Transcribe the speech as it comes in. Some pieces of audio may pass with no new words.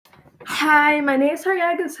Hi, my name is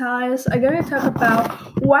Ariana Gonzalez. I'm going to talk about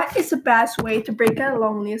what is the best way to break out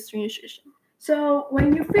loneliness during nutrition. So,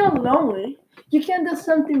 when you feel lonely, you can do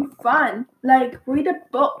something fun, like read a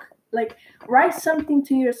book, like write something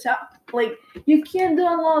to yourself. Like, you can do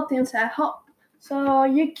a lot of things at home. So,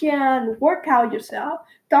 you can work out yourself,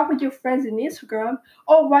 talk with your friends in Instagram,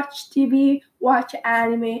 or watch TV, watch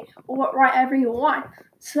anime, or whatever you want.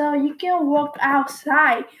 So, you can walk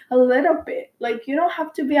outside a little bit. Like you don't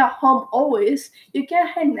have to be at home always. You can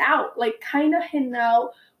hang out, like kind of hang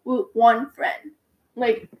out with one friend,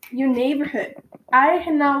 like your neighborhood. I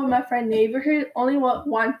hang out with my friend neighborhood only with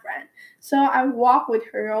one friend, so I walk with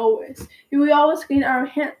her always. We always clean our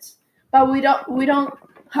hands, but we don't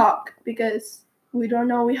hug because we don't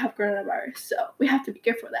know we have coronavirus, so we have to be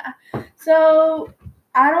careful of that. So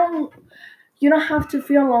I don't. You don't have to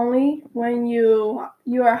feel lonely when you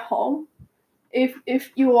are home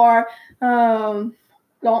if you are the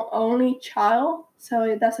only child,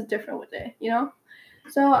 so that's a different with it.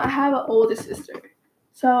 So I have an older sister.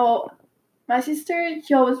 So my sister,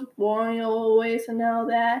 she was born always and all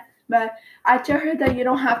that, but I tell her that you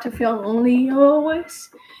don't have to feel lonely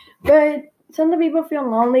always. But some people feel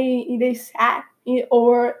lonely, they sad,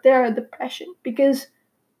 or they're depression because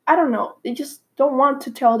I don't know, they just don't want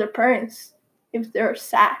to tell their parents if they're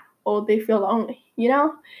sad or they feel lonely.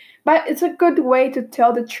 But it's a good way to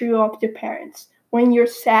tell the truth of your parents. When you're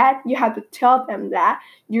sad, you have to tell them that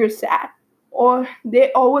you're sad. Or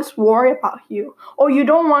they always worry about you. Or you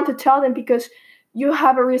don't want to tell them because you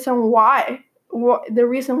have a reason why. The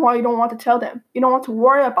reason why you don't want to tell them. You don't want to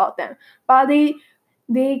worry about them. But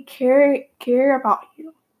they care about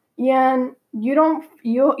you. And you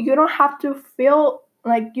don't have to feel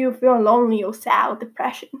like you feel lonely or sad or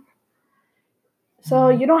depression. So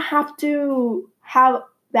you don't have to have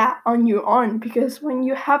that on your own because when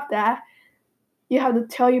you have that, you have to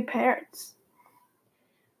tell your parents.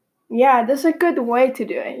 Yeah, that's a good way to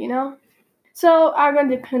do it. So I'm going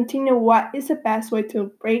to continue what is the best way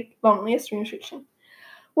to break loneliness during restriction.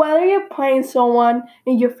 Whether you're playing someone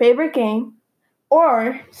in your favorite game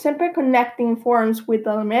or simply connecting forums with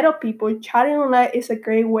the middle people, chatting online is a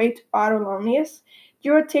great way to battle loneliness.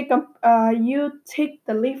 You take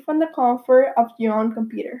the leap from the comfort of your own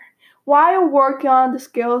computer while working on the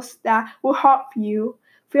skills that will help you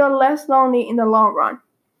feel less lonely in the long run.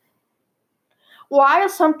 While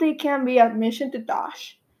something can be a mission to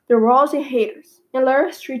dodge the roles and haters, and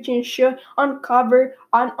learn stretching should uncover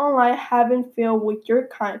an online heaven filled with your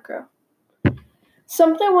kind girl.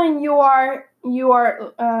 Something when you are in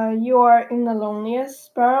the loneliest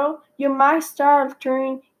spiral, you might start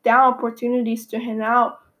turning down opportunities to hang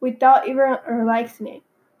out without even realizing it.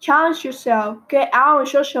 Challenge yourself, get out and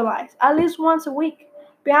socialize at least once a week.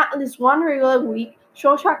 Be at least one regular week,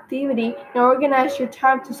 social activity, and organize your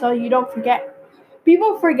time so you don't forget.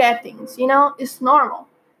 People forget things. It's normal.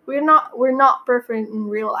 We're not perfect in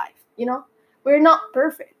real life. We're not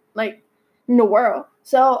perfect like in the world.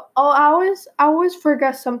 So I always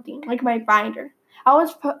forget something like my binder. I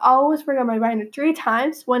always forget my binder 3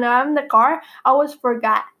 times when I'm in the car. I always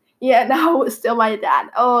forgot. Yeah, that was still my dad.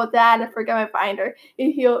 Oh, dad, I forgot my binder.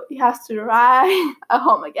 He has to ride at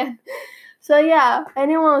home again. So yeah,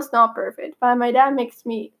 anyone is not perfect, but my dad makes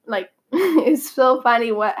me like it's so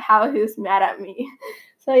funny how he's mad at me.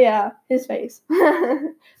 So yeah, his face.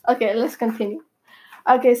 Okay, let's continue.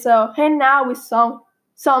 Okay, so hang out with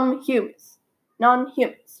some humans,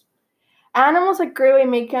 non-humans. Animals are great at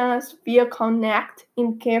making us feel connect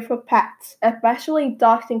and care for pets, especially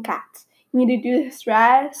dogs and cats. You need to do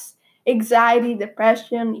stress, anxiety,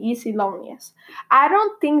 depression, easy loneliness. I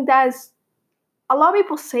don't think that's a lot of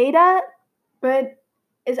people say that, but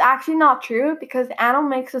it's actually not true because the animal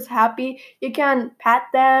makes us happy. You can pet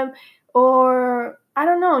them, or I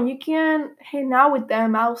don't know, you can hang out with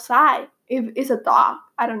them outside. If it's a dog,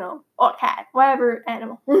 I don't know, or cat, whatever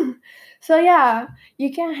animal. So yeah,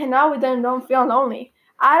 you can hang out with them and don't feel lonely.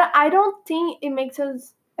 I don't think it makes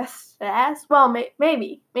us stress. Well,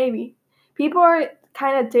 maybe people are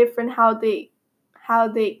kind of different how they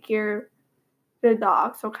care their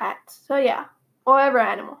dogs or cats. So yeah, or whatever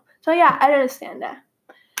animal. So yeah, I understand that.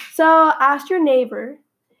 So ask your neighbor,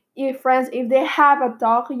 your friends, if they have a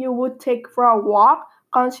dog you would take for a walk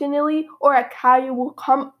constantly or a cat you will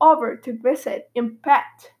come over to visit and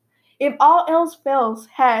pet. If all else fails,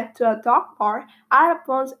 head to a dog park. At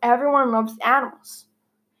once, everyone loves animals.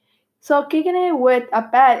 So kicking it with a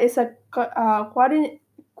pet is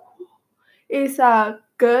a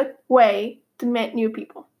good way to meet new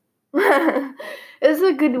people. It's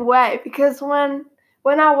a good way because when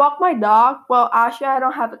I walk my dog, well, actually I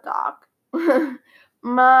don't have a dog,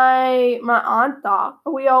 my aunt dog.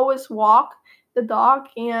 We always walk the dog,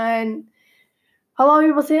 and a lot of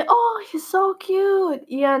people say, "Oh, he's so cute,"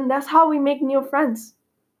 yeah, and that's how we make new friends.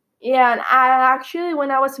 Yeah, and I actually,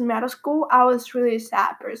 when I was in middle school, I was really a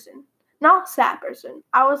sad person. Not sad person.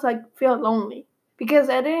 I was like feel lonely because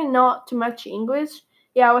I didn't know too much English.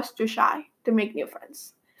 Yeah, I was too shy to make new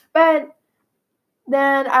friends. But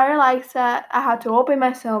then I realized that I had to open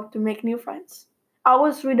myself to make new friends. I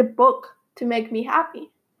always read a book to make me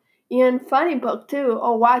happy. Even funny book too,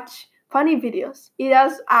 or watch funny videos. It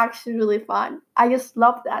is actually really fun. I just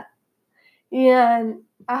love that. And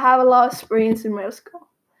I have a lot of experience in middle school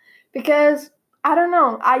because I don't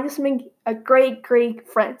know, I just make a great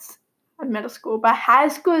friends at middle school. But high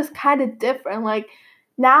school is kind of different. Like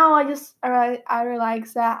now, I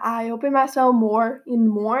realize that I open myself more and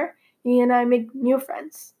more, and I make new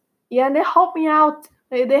friends. Yeah, and they help me out.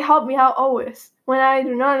 They help me out always. When I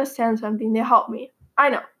do not understand something, they help me. I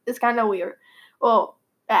know it's kind of weird. Well,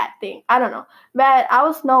 bad thing. I don't know. But I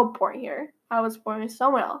was not born here. I was born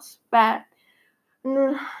somewhere else. But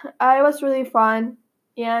Mm, I was really fun.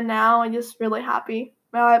 Yeah, now I'm just really happy.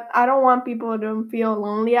 But I don't want people to feel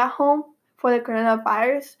lonely at home for the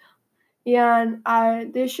coronavirus. Yeah,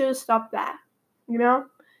 and they should stop that. You know,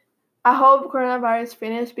 I hope coronavirus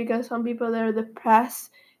finish because some people are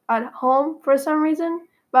depressed at home for some reason.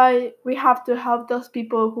 But we have to help those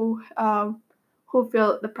people who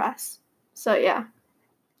feel depressed. So yeah.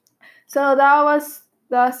 So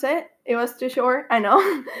that's it. It was too short. I know.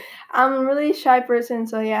 I'm a really shy person,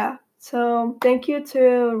 so yeah. So thank you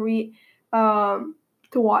um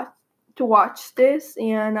to watch to watch this,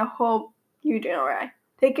 and I hope you're doing alright.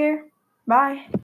 Take care. Bye.